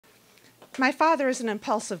My father is an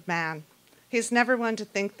impulsive man. He's never one to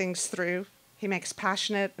think things through. He makes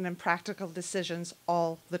passionate and impractical decisions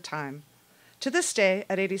all the time. To this day,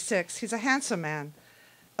 at 86, he's a handsome man,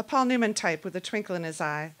 a Paul Newman type with a twinkle in his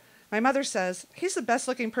eye. My mother says, he's the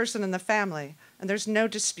best-looking person in the family, and there's no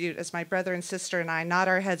dispute as my brother and sister and I nod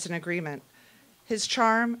our heads in agreement. His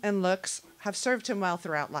charm and looks have served him well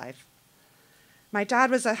throughout life. My dad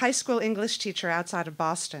was a high school English teacher outside of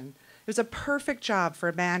Boston. It was a perfect job for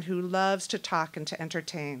a man who loves to talk and to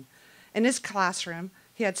entertain. In his classroom,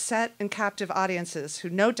 he had set and captive audiences who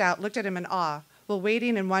no doubt looked at him in awe while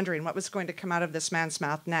waiting and wondering what was going to come out of this man's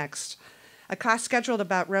mouth next. A class scheduled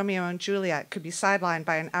about Romeo and Juliet could be sidelined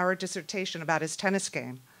by an hour dissertation about his tennis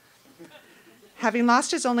game. Having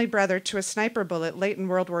lost his only brother to a sniper bullet late in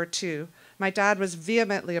World War II, my dad was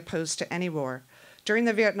vehemently opposed to any war. During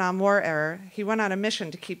the Vietnam War era, he went on a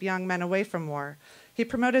mission to keep young men away from war. He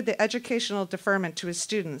promoted the educational deferment to his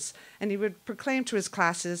students, and he would proclaim to his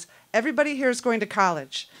classes, "Everybody here is going to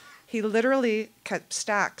college." He literally kept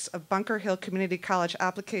stacks of Bunker Hill Community College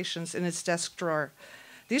applications in his desk drawer.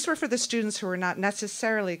 These were for the students who were not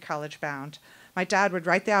necessarily college-bound. My dad would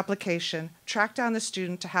write the application, track down the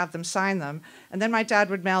student to have them sign them, and then my dad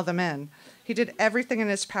would mail them in. He did everything in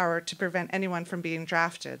his power to prevent anyone from being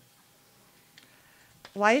drafted.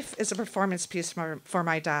 Life is a performance piece for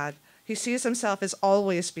my dad. He sees himself as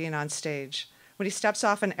always being on stage. When he steps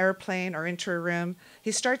off an airplane or into a room,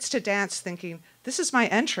 he starts to dance thinking, "This is my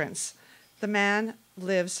entrance." The man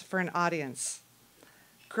lives for an audience.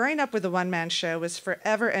 Growing up with a one-man show was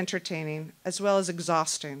forever entertaining as well as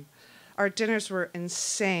exhausting. Our dinners were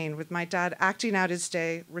insane, with my dad acting out his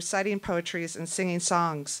day, reciting poetries, and singing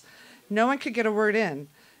songs. No one could get a word in.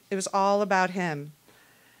 It was all about him.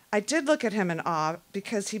 I did look at him in awe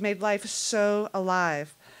because he made life so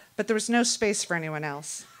alive, but there was no space for anyone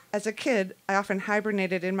else. As a kid, I often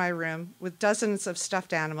hibernated in my room with dozens of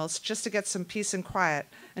stuffed animals just to get some peace and quiet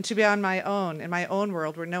and to be on my own in my own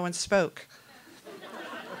world where no one spoke.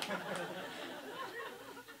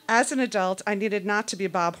 As an adult, I needed not to be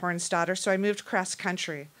Bob Horne's daughter, so I moved cross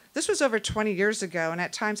country. This was over 20 years ago, and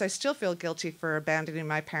at times I still feel guilty for abandoning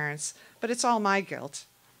my parents, but it's all my guilt.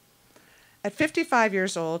 At 55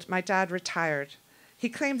 years old, my dad retired. He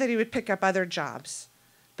claimed that he would pick up other jobs,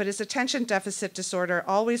 but his attention deficit disorder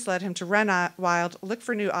always led him to run wild, look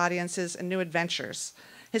for new audiences and new adventures.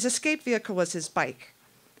 His escape vehicle was his bike.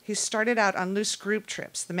 He started out on loose group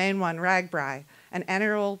trips, the main one, Ragbri, an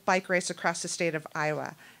annual bike race across the state of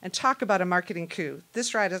Iowa. And talk about a marketing coup.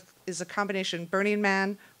 This ride is a combination Burning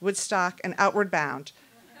Man, Woodstock, and Outward Bound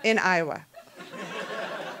in Iowa.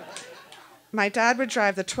 My dad would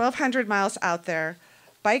drive the 1,200 miles out there,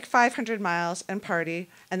 bike 500 miles and party,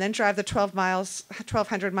 and then drive the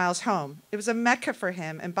 1,200 miles home. It was a mecca for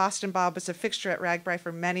him, and Boston Bob was a fixture at Ragbri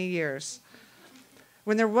for many years.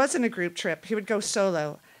 When there wasn't a group trip, he would go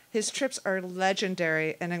solo. His trips are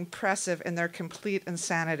legendary and impressive in their complete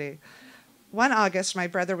insanity. One August, my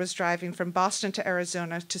brother was driving from Boston to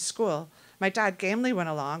Arizona to school. My dad gamely went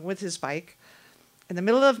along with his bike. In the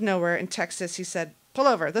middle of nowhere in Texas, he said, "Pull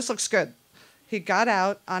over, this looks good." He got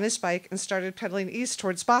out on his bike and started pedaling east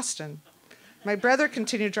towards Boston. My brother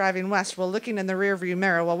continued driving west while looking in the rearview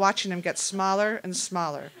mirror while watching him get smaller and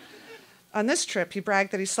smaller. On this trip, he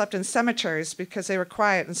bragged that he slept in cemeteries because they were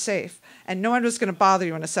quiet and safe, and no one was going to bother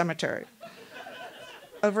you in a cemetery.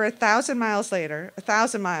 Over 1,000 miles later,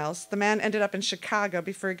 the man ended up in Chicago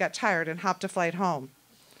before he got tired and hopped a flight home.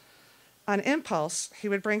 On impulse, he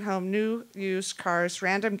would bring home new used cars,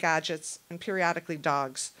 random gadgets, and periodically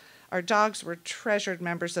dogs. Our dogs were treasured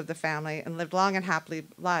members of the family and lived long and happy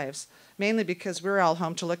lives, mainly because we were all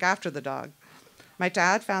home to look after the dog. My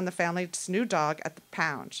dad found the family's new dog at the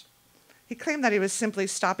pound. He claimed that he was simply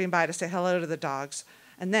stopping by to say hello to the dogs,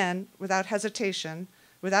 and then, without hesitation,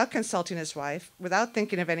 without consulting his wife, without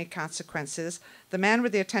thinking of any consequences, the man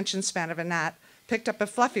with the attention span of a gnat picked up a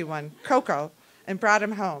fluffy one, Coco, and brought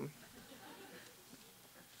him home.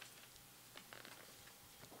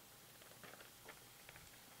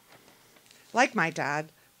 Like my dad,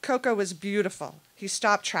 Coco was beautiful. He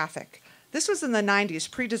stopped traffic. This was in the 90s,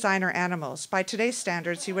 pre-designer animals. By today's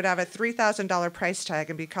standards, he would have a $3,000 price tag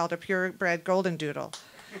and be called a purebred golden doodle.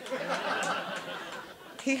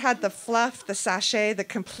 He had the fluff, the sachet, the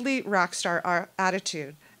complete rock star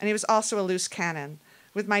attitude, and he was also a loose cannon.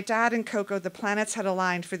 With my dad and Coco, the planets had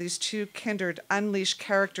aligned for these two kindred, unleashed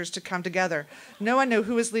characters to come together. No one knew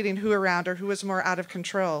who was leading who around or who was more out of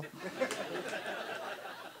control.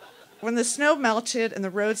 When the snow melted and the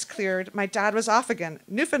roads cleared, my dad was off again.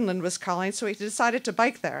 Newfoundland was calling, so he decided to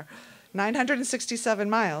bike there, 967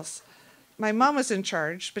 miles. My mom was in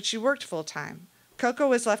charge, but she worked full-time. Coco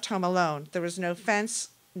was left home alone. There was no fence,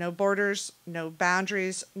 no borders, no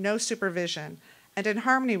boundaries, no supervision. And in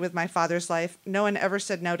harmony with my father's life, no one ever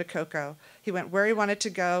said no to Coco. He went where he wanted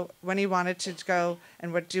to go, when he wanted to go,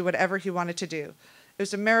 and would do whatever he wanted to do. It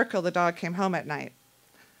was a miracle the dog came home at night.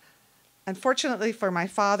 Unfortunately for my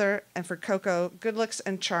father and for Coco, good looks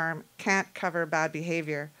and charm can't cover bad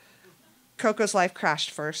behavior. Coco's life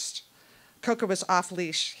crashed first. Coco was off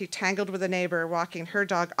leash. He tangled with a neighbor walking her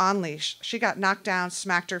dog on leash. She got knocked down,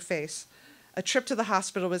 smacked her face. A trip to the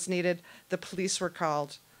hospital was needed. The police were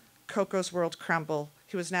called. Coco's world crumbled.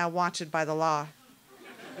 He was now wanted by the law.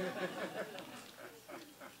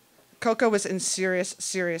 Coco was in serious,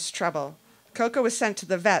 serious trouble. Coco was sent to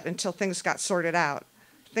the vet until things got sorted out.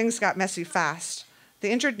 Things got messy fast. The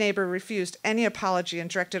injured neighbor refused any apology and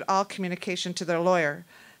directed all communication to their lawyer.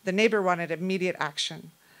 The neighbor wanted immediate action.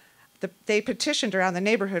 They petitioned around the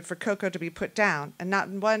neighborhood for Coco to be put down, and not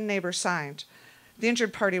one neighbor signed. The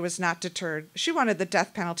injured party was not deterred. She wanted the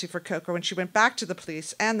death penalty for Coco, and she went back to the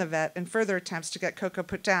police and the vet in further attempts to get Coco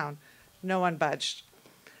put down. No one budged.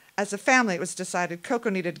 As a family, it was decided Coco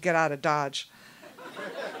needed to get out of Dodge.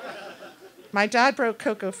 My dad broke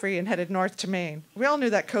Coco free and headed north to Maine. We all knew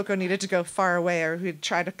that Coco needed to go far away or he'd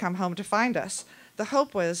try to come home to find us. The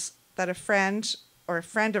hope was that a friend or a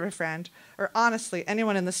friend of a friend, or honestly,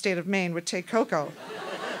 anyone in the state of Maine would take Coco.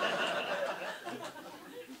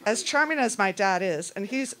 As charming as my dad is, and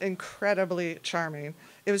he's incredibly charming,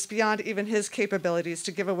 it was beyond even his capabilities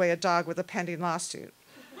to give away a dog with a pending lawsuit.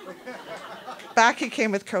 Back he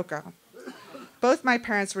came with Coco. Both my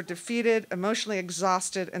parents were defeated, emotionally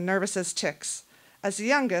exhausted, and nervous as ticks. As the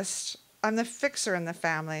youngest, I'm the fixer in the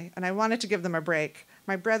family, and I wanted to give them a break.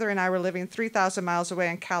 My brother and I were living 3,000 miles away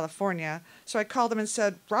in California, so I called them and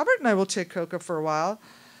said, "Robert and I will take Coco for a while."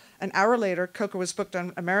 An hour later, Coco was booked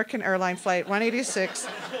on American Airline Flight 186,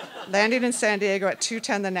 landing in San Diego at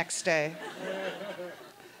 2:10 the next day.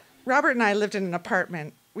 Robert and I lived in an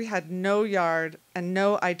apartment. We had no yard and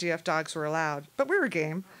no idea if dogs were allowed, but we were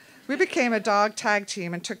game. We became a dog tag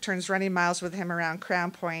team and took turns running miles with him around Crown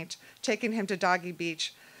Point, taking him to Doggy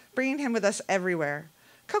Beach, bringing him with us everywhere.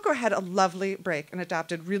 Coco had a lovely break and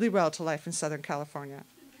adapted really well to life in Southern California.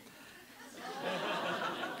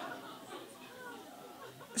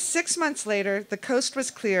 6 months later, the coast was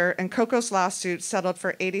clear and Coco's lawsuit settled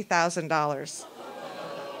for $80,000.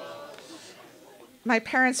 My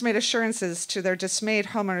parents made assurances to their dismayed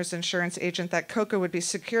homeowner's insurance agent that Coco would be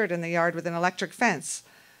secured in the yard with an electric fence.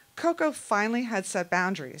 Coco finally had set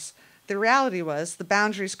boundaries. The reality was the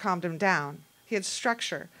boundaries calmed him down. He had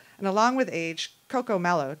structure, and along with age, Coco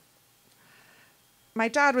mellowed. My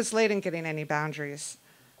dad was late in getting any boundaries.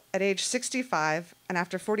 At age 65, and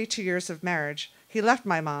after 42 years of marriage, he left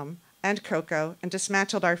my mom and Coco and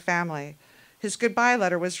dismantled our family. His goodbye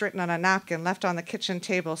letter was written on a napkin left on the kitchen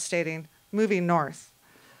table stating, "Moving north."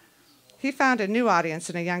 He found a new audience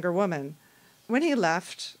in a younger woman. When he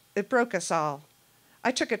left, it broke us all.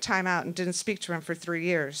 I took a time out and didn't speak to him for 3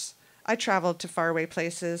 years. I traveled to faraway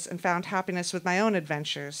places and found happiness with my own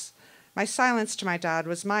adventures. My silence to my dad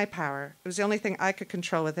was my power. It was the only thing I could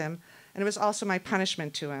control with him, and it was also my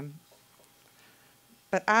punishment to him.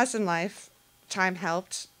 But as in life, time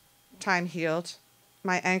helped, time healed.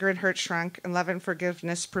 My anger and hurt shrunk, and love and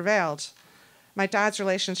forgiveness prevailed. My dad's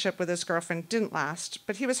relationship with his girlfriend didn't last,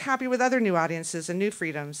 but he was happy with other new audiences and new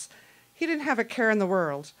freedoms. He didn't have a care in the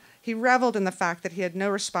world. He reveled in the fact that he had no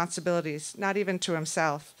responsibilities, not even to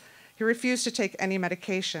himself. He refused to take any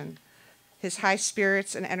medication. His high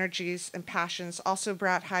spirits and energies and passions also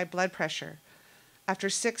brought high blood pressure. After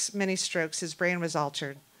 6 mini strokes, his brain was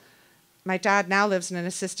altered. My dad now lives in an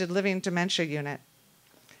assisted living dementia unit.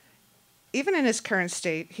 Even in his current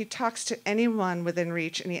state, he talks to anyone within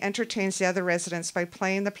reach, and he entertains the other residents by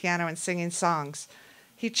playing the piano and singing songs.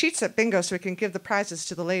 He cheats at bingo so he can give the prizes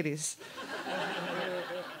to the ladies.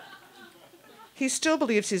 He still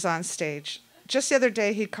believes he's on stage. Just the other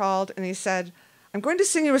day, he called and he said, "I'm going to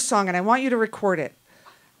sing you a song and I want you to record it."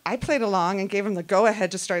 I played along and gave him the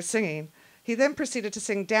go-ahead to start singing. He then proceeded to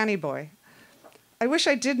sing Danny Boy. I wish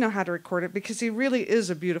I did know how to record it because he really is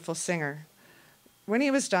a beautiful singer. When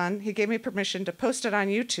he was done, he gave me permission to post it on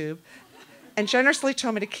YouTube and generously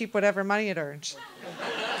told me to keep whatever money it earned.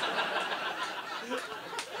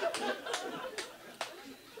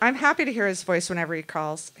 I'm happy to hear his voice whenever he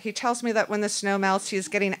calls. He tells me that when the snow melts, he is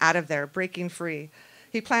getting out of there, breaking free.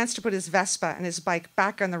 He plans to put his Vespa and his bike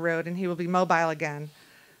back on the road and he will be mobile again.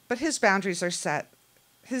 But his boundaries are set.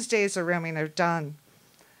 His days of roaming are done.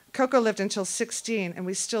 Coco lived until 16, and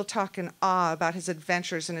we still talk in awe about his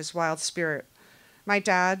adventures and his wild spirit. My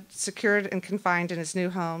dad, secured and confined in his new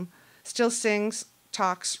home, still sings,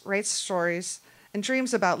 talks, writes stories, and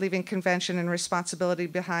dreams about leaving convention and responsibility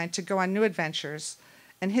behind to go on new adventures.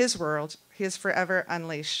 In his world, he is forever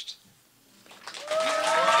unleashed.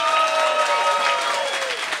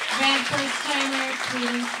 VAMP first timer,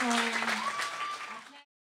 Prudence Horne.